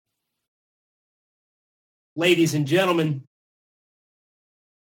Ladies and gentlemen,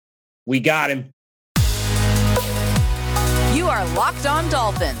 we got him. You are Locked On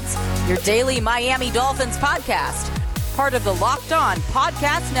Dolphins, your daily Miami Dolphins podcast, part of the Locked On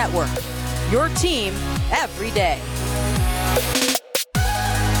Podcast Network, your team every day.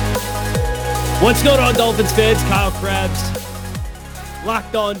 What's going on, Dolphins fans? Kyle Krabs,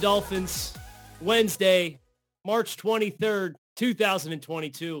 Locked On Dolphins, Wednesday, March 23rd,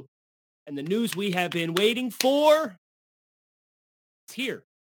 2022. And the news we have been waiting for, it's here.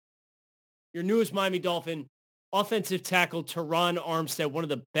 Your newest Miami Dolphin offensive tackle, Terron Armstead, one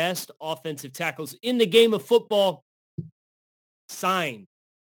of the best offensive tackles in the game of football, signed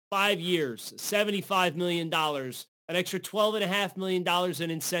 5 years, $75 million, an extra $12.5 million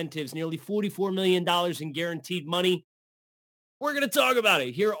in incentives, nearly $44 million in guaranteed money. We're going to talk about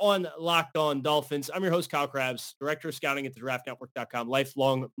it here on Locked On Dolphins. I'm your host, Kyle Krabs, Director of Scouting at theDraftNetwork.com,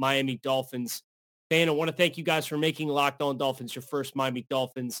 lifelong Miami Dolphins fan. I want to thank you guys for making Locked On Dolphins your first Miami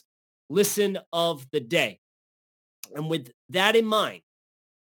Dolphins listen of the day. And with that in mind,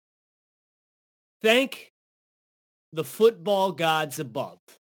 thank the football gods above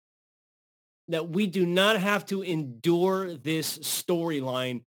that we do not have to endure this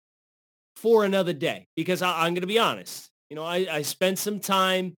storyline for another day. Because I'm going to be honest, I spent some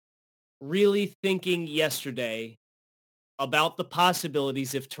time really thinking yesterday about the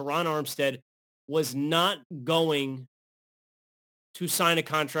possibilities if Terron Armstead was not going to sign a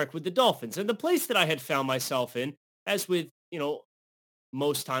contract with the Dolphins. And the place that I had found myself in, as with,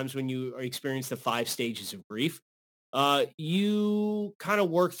 most times when you experience the 5 stages of grief, you kind of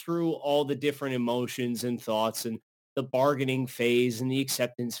work through all the different emotions and thoughts and the bargaining phase and the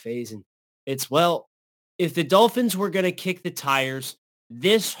acceptance phase. And it's, well, if the Dolphins were going to kick the tires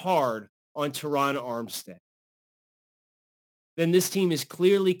this hard on Terron Armstead, then this team is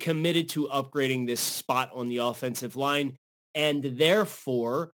clearly committed to upgrading this spot on the offensive line, and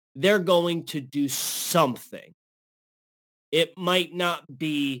therefore they're going to do something. It might not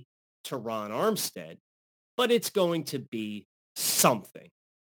be Terron Armstead, but it's going to be something.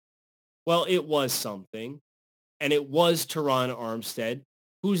 Well, it was something, and it was Terron Armstead,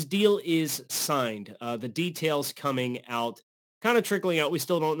 whose deal is signed. The details coming out, kind of trickling out. We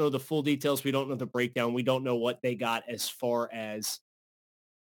still don't know the full details. We don't know the breakdown. We don't know what they got as far as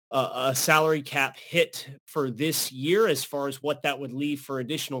a salary cap hit for this year, as far as what that would leave for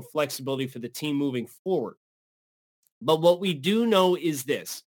additional flexibility for the team moving forward. But what we do know is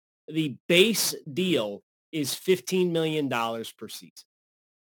this. The base deal is $15 million per season.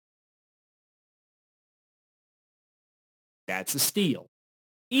 That's a steal.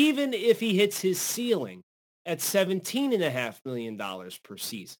 Even if he hits his ceiling at $17.5 million per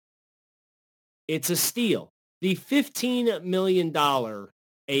season, it's a steal. The $15 million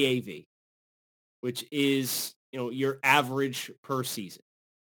AAV, which is, your average per season,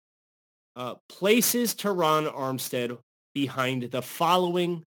 places Terron Armstead behind the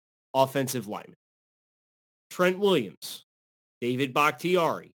following offensive linemen: Trent Williams, David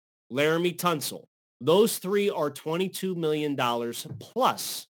Bakhtiari, Laramie Tunsil. Those 3 are $22 million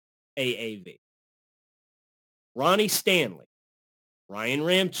plus AAV. Ronnie Stanley, Ryan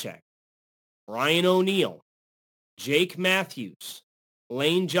Ramczyk, Brian O'Neill, Jake Matthews,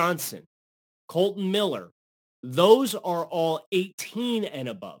 Lane Johnson, Colton Miller. Those are all 18 and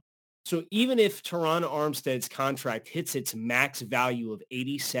above. So even if Terron Armstead's contract hits its max value of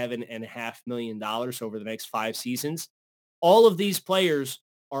 $87.5 million over the next 5 seasons, all of these players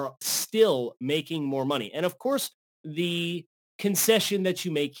are still making more money. And of course, the concession that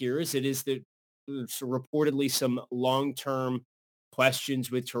you make here is reportedly some long-term questions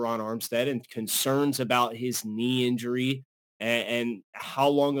with Terron Armstead and concerns about his knee injury and how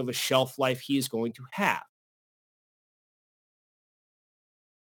long of a shelf life he is going to have.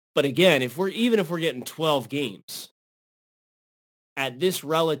 But again, if we're getting 12 games at this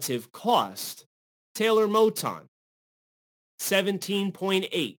relative cost, Taylor Moton,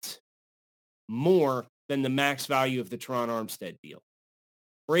 17.8, more than the max value of the Terron Armstead deal.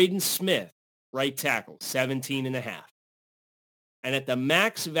 Braden Smith, right tackle, 17.5. And at the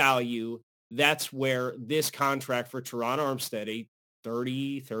max value, that's where this contract for Terron Armstead, a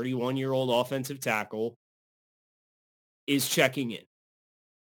 31-year-old offensive tackle, is checking in.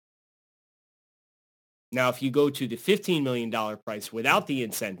 Now, if you go to the $15 million price without the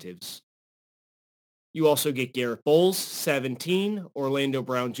incentives, you also get Garrett Bowles, 17, Orlando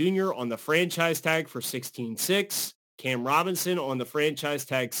Brown Jr. on the franchise tag for 16.6, Cam Robinson on the franchise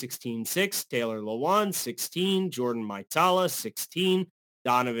tag 16.6, Taylor Lewan 16, Jordan Maitala 16,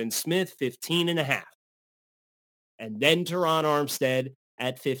 Donovan Smith 15.5, and then Terron Armstead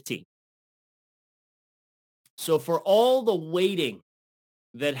at 15. So for all the waiting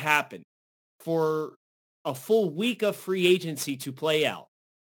that happened, for a full week of free agency to play out,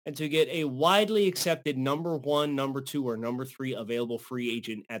 and to get a widely accepted number one, number two, or number three available free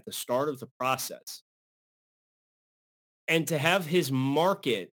agent at the start of the process, and to have his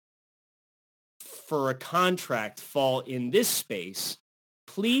market for a contract fall in this space,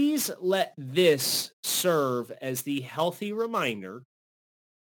 please let this serve as the healthy reminder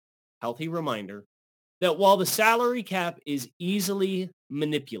that while the salary cap is easily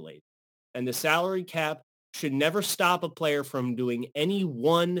manipulated and the salary cap should never stop a player from doing any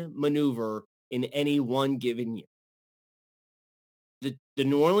one maneuver in any one given year. The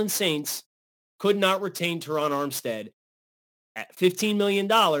New Orleans Saints could not retain Teron Armstead at $15 million,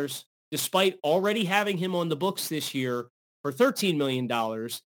 despite already having him on the books this year for $13 million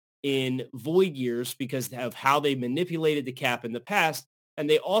in void years because of how they manipulated the cap in the past. And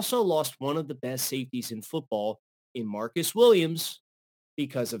they also lost one of the best safeties in football in Marcus Williams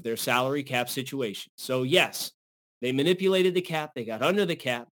because of their salary cap situation. So yes, they manipulated the cap. They got under the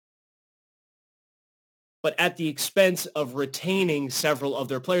cap, but at the expense of retaining several of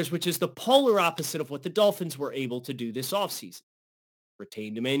their players, which is the polar opposite of what the Dolphins were able to do this offseason.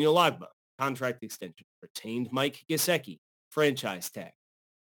 Retained Emmanuel Ogbah, contract extension. Retained Mike Gesicki, franchise tag.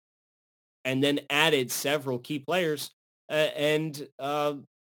 And then added several key players. Teron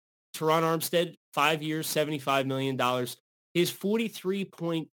Armstead, 5 years, $75 million. His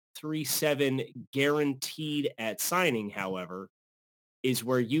 43.37 guaranteed at signing, however, is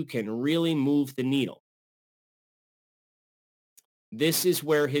where you can really move the needle. This is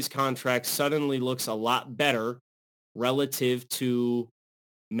where his contract suddenly looks a lot better relative to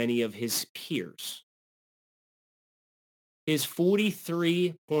many of his peers. His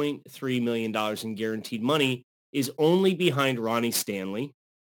 $43.3 million in guaranteed money is only behind Ronnie Stanley,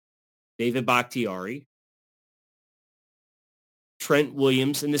 David Bakhtiari, Trent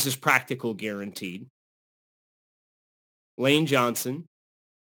Williams, and this is practical guaranteed, Lane Johnson,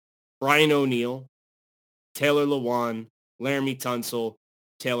 Brian O'Neill, Taylor Lewan, Laramie Tunsil,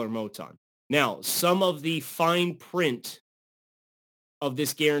 Taylor Moton. Now, some of the fine print of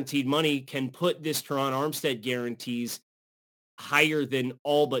this guaranteed money can put this Teron Armstead guarantees higher than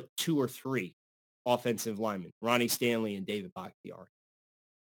all but two or three offensive linemen, Ronnie Stanley and David Bakhtiari.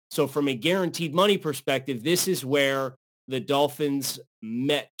 So from a guaranteed money perspective, this is where the Dolphins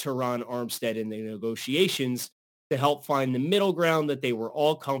met Teron Armstead in the negotiations to help find the middle ground that they were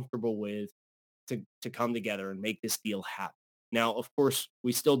all comfortable with to come together and make this deal happen. Now, of course,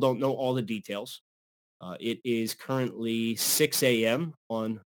 we still don't know all the details. It is currently 6 a.m.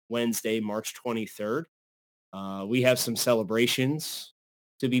 on Wednesday, March 23rd. We have some celebrations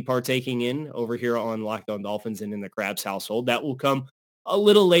to be partaking in over here on Locked On Dolphins and in the Krabs household. That will come a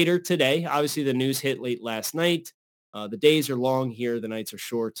little later today. Obviously, the news hit late last night. The days are long here. The nights are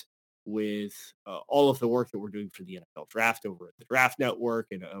short with all of the work that we're doing for the NFL Draft over at the Draft Network.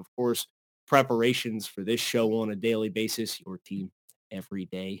 And, of course, preparations for this show on a daily basis. Your team every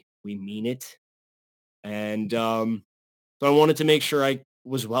day. We mean it. And so I wanted to make sure I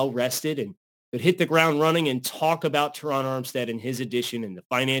was well rested and could hit the ground running and talk about Teron Armstead and his addition and the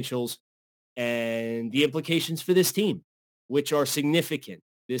financials and the implications for this team, which are significant.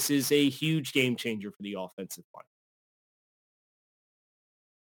 This is a huge game changer for the offensive line.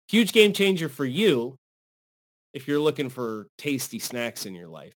 Huge game changer for you if you're looking for tasty snacks in your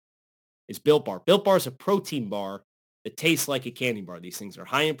life is Built Bar. Built Bar is a protein bar that tastes like a candy bar. These things are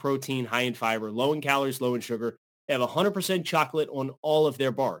high in protein, high in fiber, low in calories, low in sugar. They have 100% chocolate on all of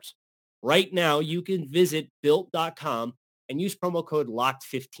their bars. Right now, you can visit Built.com and use promo code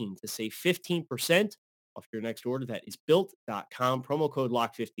LOCKED15 to save 15% off your next order. That is Built.com, promo code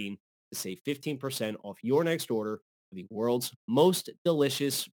LOCKED15 to save 15% off your next order for the world's most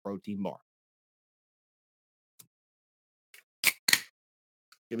delicious protein bar.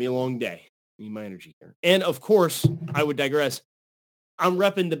 Give me a long day. Need my energy here. And of course, I would digress. I'm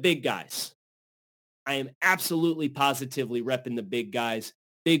repping the big guys. I am absolutely positively repping the big guys.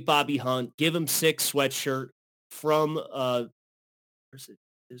 Big Bobby Hunt, Give Him Six sweatshirt from, where's it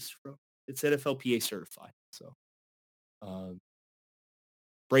is from? It's NFLPA certified. So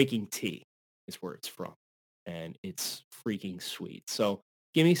Breaking T is where it's from. And it's freaking sweet. So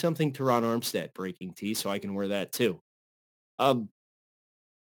give me something Teron Armstead Breaking T so I can wear that too. Some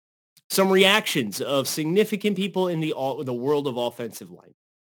reactions of significant people in the world of offensive line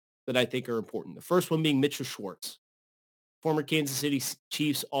that I think are important. The first one being Mitchell Schwartz, former Kansas City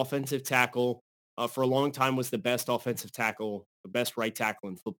Chiefs offensive tackle, for a long time was the best offensive tackle, the best right tackle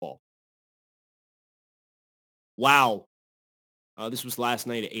in football. Wow. This was last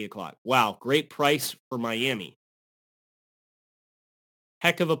night at 8 o'clock. Wow, great price for Miami.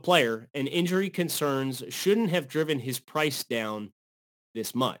 Heck of a player, and injury concerns shouldn't have driven his price down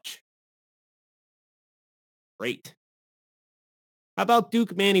this much. Great. How about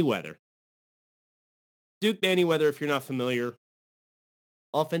Duke Manyweather? Duke Manyweather, if you're not familiar,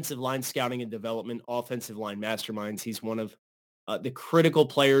 offensive line scouting and development, offensive line masterminds. He's one of the critical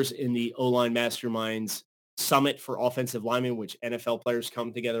players in the O-line masterminds summit for offensive linemen, which NFL players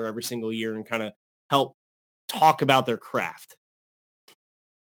come together every single year and kind of help talk about their craft.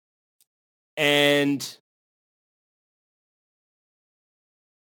 And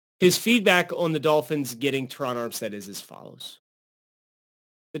his feedback on the Dolphins getting Teron Armstead is as follows.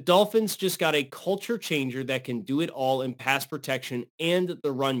 The Dolphins just got a culture changer that can do it all in pass protection and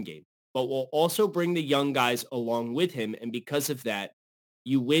the run game, but will also bring the young guys along with him. And because of that,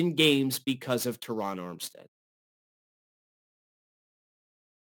 you win games because of Teron Armstead.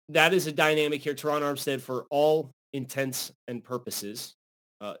 That is a dynamic here. Teron Armstead, for all intents and purposes,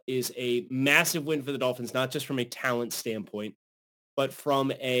 is a massive win for the Dolphins, not just from a talent standpoint, but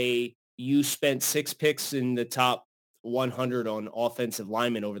from you spent 6 picks in the top 100 on offensive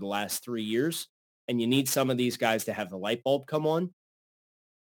linemen over the last 3 years, and you need some of these guys to have the light bulb come on.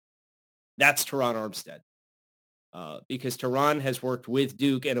 That's Teron Armstead. Because Teron has worked with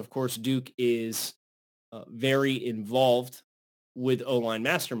Duke, and of course Duke is very involved with O-line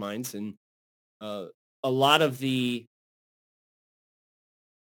masterminds, and a lot of the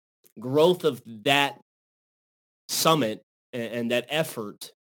growth of that summit and that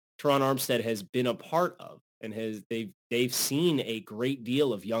effort Teron Armstead has been a part of, and they've seen a great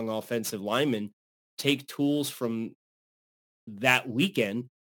deal of young offensive linemen take tools from that weekend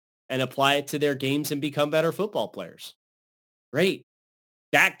and apply it to their games and become better football players. Great.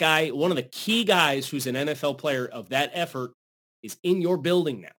 That guy, one of the key guys who's an NFL player of that effort, is in your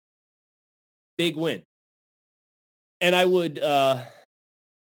building now. Big win. And I would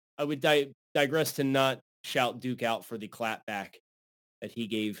digress to not shout Duke out for the clapback that he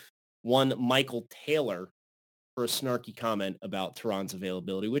gave one Michael Taylor for a snarky comment about Teron's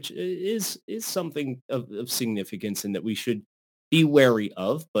availability, which is something of significance and that we should be wary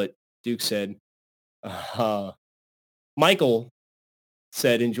of. But Duke said, Michael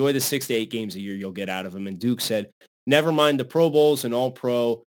said, enjoy the 6 to 8 games a year you'll get out of him. And Duke said, never mind the Pro Bowls and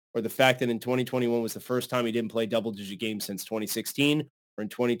All-Pro, or the fact that in 2021 was the first time he didn't play double-digit games since 2016, or in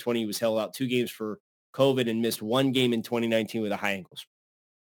 2020 he was held out 2 games for COVID and missed 1 game in 2019 with a high ankle sprain.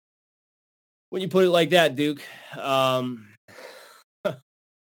 When you put it like that, Duke, I'm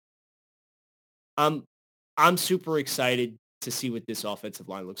super excited to see what this offensive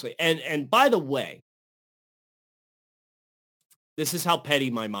line looks like. And by the way, this is how petty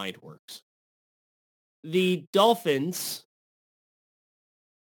my mind works. The Dolphins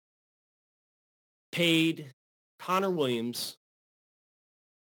paid Connor Williams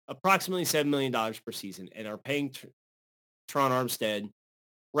approximately $7 million per season and are paying Teron Armstead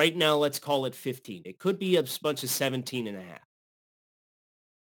right now, let's call it 15. It could be as much as 17 and a half.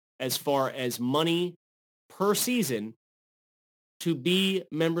 As far as money per season to be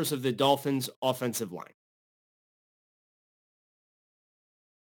members of the Dolphins offensive line.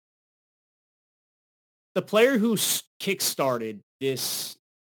 The player who kickstarted this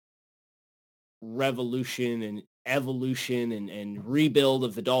revolution and evolution and rebuild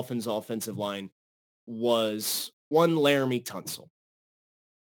of the Dolphins offensive line was one Laremy Tunsil,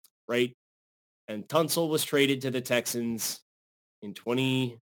 right? And Tunsil was traded to the Texans in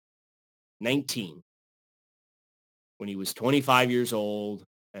 2019 when he was 25 years old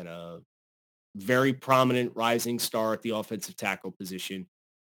and a very prominent rising star at the offensive tackle position.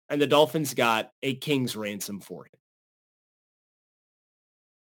 And the Dolphins got a king's ransom for him.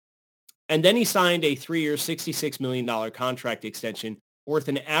 And then he signed a 3-year, $66 million contract extension worth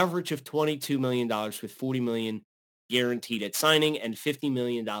an average of $22 million with $40 million guaranteed at signing and $50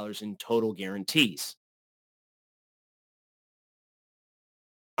 million in total guarantees.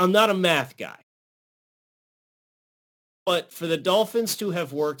 I'm not a math guy. But for the Dolphins to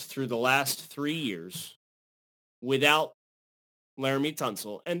have worked through the last 3 years without Laremy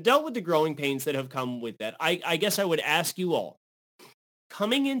Tunsil and dealt with the growing pains that have come with that, I guess I would ask you all,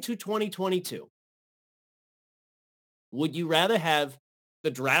 coming into 2022, would you rather have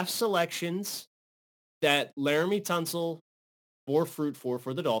the draft selections that Laremy Tunsil bore fruit for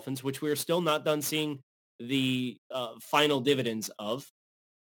the Dolphins, which we are still not done seeing the final dividends of?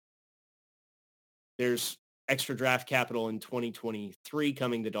 There's extra draft capital in 2023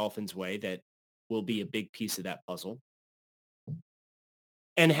 coming the Dolphins' way that will be a big piece of that puzzle.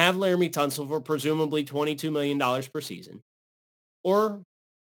 And have Laremy Tunsil for presumably $22 million per season. Or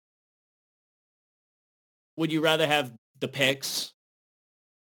would you rather have the picks,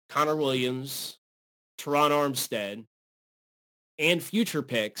 Connor Williams, Teron Armstead, and future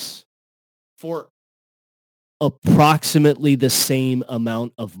picks for approximately the same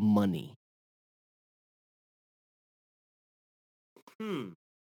amount of money?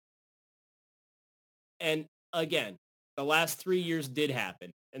 And again, the last 3 years did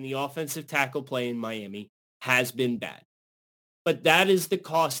happen, and the offensive tackle play in Miami has been bad. But that is the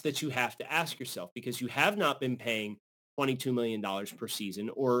cost that you have to ask yourself, because you have not been paying $22 million per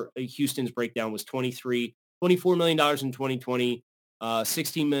season, or Houston's breakdown was $24 million in 2020,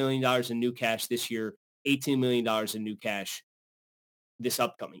 $16 million in new cash this year, $18 million in new cash this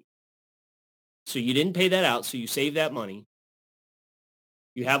upcoming. So you didn't pay that out, so you save that money.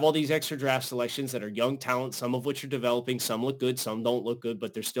 You have all these extra draft selections that are young talent, some of which are developing. Some look good, some don't look good,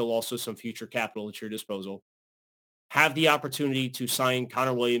 but there's still also some future capital at your disposal. Have the opportunity to sign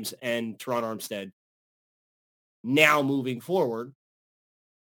Connor Williams and Teron Armstead now moving forward?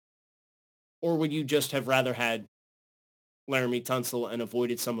 Or would you just have rather had Laremy Tunsil and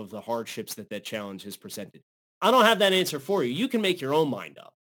avoided some of the hardships that challenge has presented? I don't have that answer for you. You can make your own mind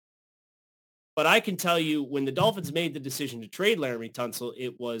up. But I can tell you, when the Dolphins made the decision to trade Laremy Tunsil,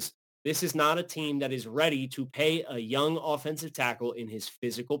 it was, this is not a team that is ready to pay a young offensive tackle in his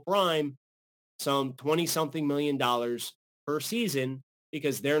physical prime some 20-something million dollars per season,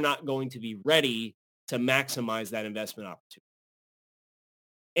 because they're not going to be ready to maximize that investment opportunity.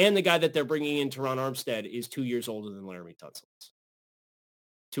 And the guy that they're bringing in, Teron Armstead, is 2 years older than Laremy Tunsil.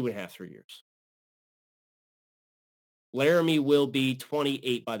 2.5, 3 years. Laremy will be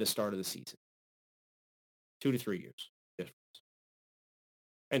 28 by the start of the season. 2 to 3 years difference.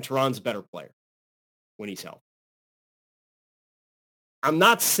 And Teron's a better player when he's healthy. I'm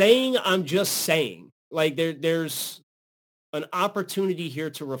not saying, I'm just saying. Like, there's an opportunity here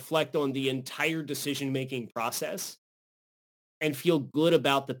to reflect on the entire decision-making process and feel good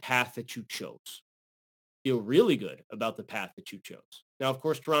about the path that you chose. Feel really good about the path that you chose. Now, of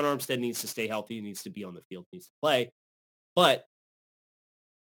course, Teron Armstead needs to stay healthy. He needs to be on the field, needs to play. But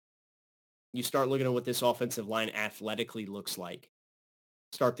you start looking at what this offensive line athletically looks like.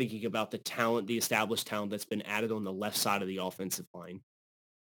 Start thinking about the talent, the established talent that's been added on the left side of the offensive line.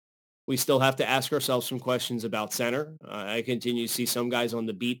 We still have to ask ourselves some questions about center. I continue to see some guys on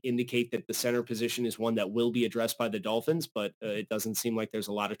the beat indicate that the center position is one that will be addressed by the Dolphins, but it doesn't seem like there's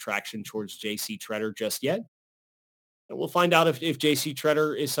a lot of traction towards J.C. Tretter just yet. And we'll find out if J.C.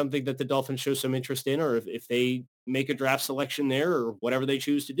 Tretter is something that the Dolphins show some interest in, or if they make a draft selection there, or whatever they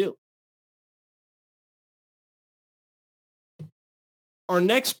choose to do. Our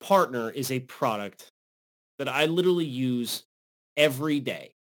next partner is a product that I literally use every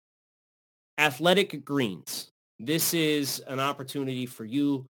day. Athletic Greens. This is an opportunity for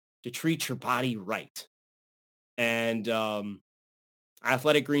you to treat your body right. And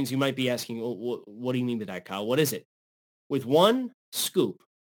Athletic Greens, you might be asking, what do you mean by that, Kyle? What is it? With one scoop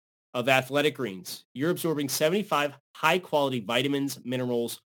of Athletic Greens, you're absorbing 75 high-quality vitamins,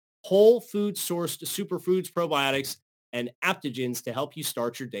 minerals, whole food sourced superfoods, probiotics, and adaptogens to help you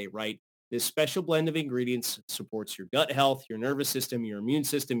start your day right. This special blend of ingredients supports your gut health, your nervous system, your immune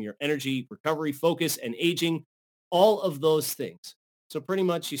system, your energy, recovery, focus, and aging, all of those things. So pretty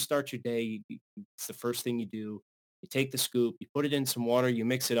much you start your day, it's the first thing you do. You take the scoop, you put it in some water, you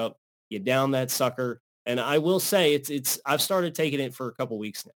mix it up, you down that sucker. And I will say I've started taking it for a couple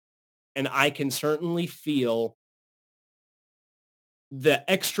weeks now. And I can certainly feel the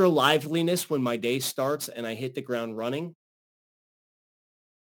extra liveliness when my day starts and I hit the ground running.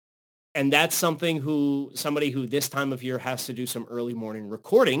 And that's somebody who this time of year has to do some early morning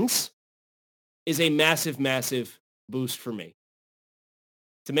recordings is a massive, massive boost for me.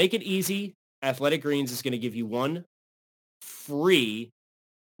 To make it easy, Athletic Greens is going to give you one free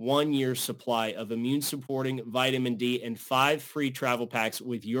 1-year supply of immune-supporting vitamin D and 5 free travel packs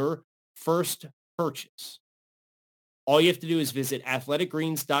with your first purchase. All you have to do is visit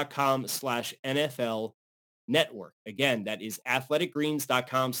athleticgreens.com/NFL Network. Again, that is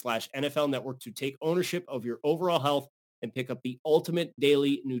athleticgreens.com/NFL Network to take ownership of your overall health and pick up the ultimate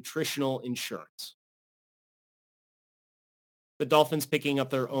daily nutritional insurance. The Dolphins picking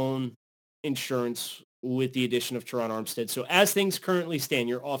up their own insurance with the addition of Teron Armstead. So as things currently stand,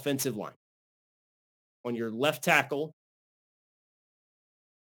 your offensive line, on your left tackle,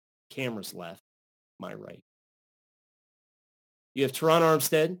 camera's left, my right. You have Teron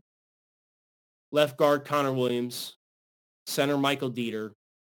Armstead, left guard Connor Williams, center Michael Dieter,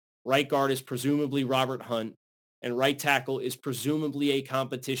 right guard is presumably Robert Hunt, and right tackle is presumably a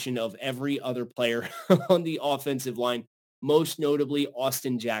competition of every other player on the offensive line most notably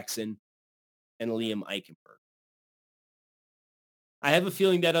Austin Jackson and Liam Eichenberg. I have a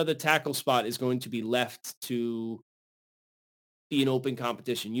feeling that other tackle spot is going to be left to be an open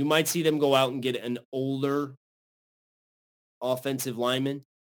competition. You might see them go out and get an older offensive lineman,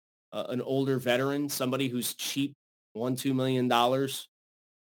 an older veteran, somebody who's cheap, $1-2 million,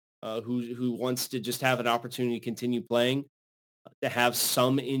 who wants to just have an opportunity to continue playing, to have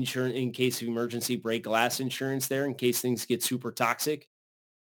some insurance in case of emergency, break glass insurance there in case things get super toxic.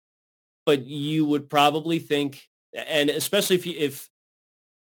 But you would probably think, and especially if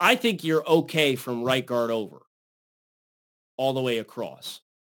I think you're okay from right guard over all the way across.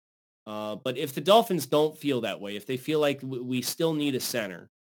 But if the Dolphins don't feel that way, if they feel like we still need a center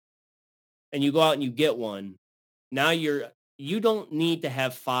and you go out and you get one, now you don't need to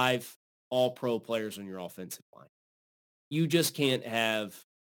have 5 all-pro players on your offensive line. You just can't have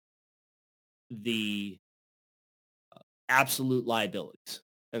the absolute liabilities.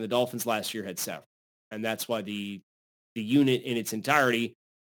 And the Dolphins last year had several. And that's why the unit in its entirety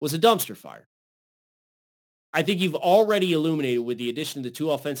was a dumpster fire. I think you've already illuminated with the addition of the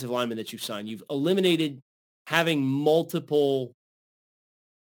 2 offensive linemen that you've signed. You've eliminated having multiple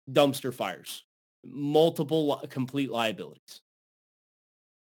dumpster fires, multiple complete liabilities.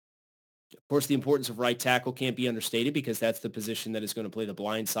 Of course, the importance of right tackle can't be understated because that's the position that is going to play the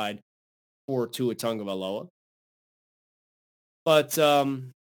blind side for Tua Tagovailoa. But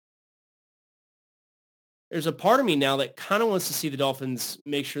there's a part of me now that kind of wants to see the Dolphins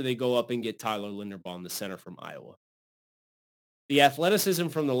make sure they go up and get Tyler Linderbaum, the center from Iowa. The athleticism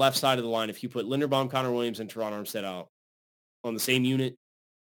from the left side of the line, if you put Linderbaum, Connor Williams, and Teron Armstead out on the same unit,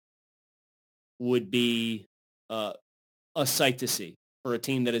 would be a sight to see for a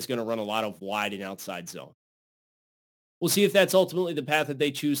team that is going to run a lot of wide and outside zone. We'll see if that's ultimately the path that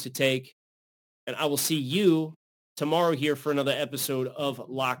they choose to take. And I will see you tomorrow here for another episode of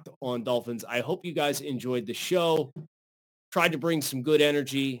Locked on Dolphins. I hope you guys enjoyed the show. Tried to bring some good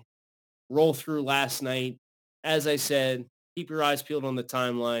energy, roll through last night. As I said, keep your eyes peeled on the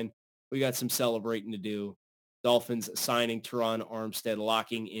timeline. We got some celebrating to do. Dolphins signing Teron Armstead,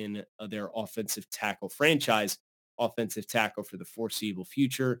 locking in their offensive tackle franchise, offensive tackle for the foreseeable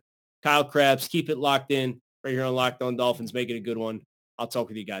future. Kyle Krabs, keep it locked in right here on Locked on Dolphins. Make it a good one. I'll talk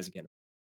with you guys again.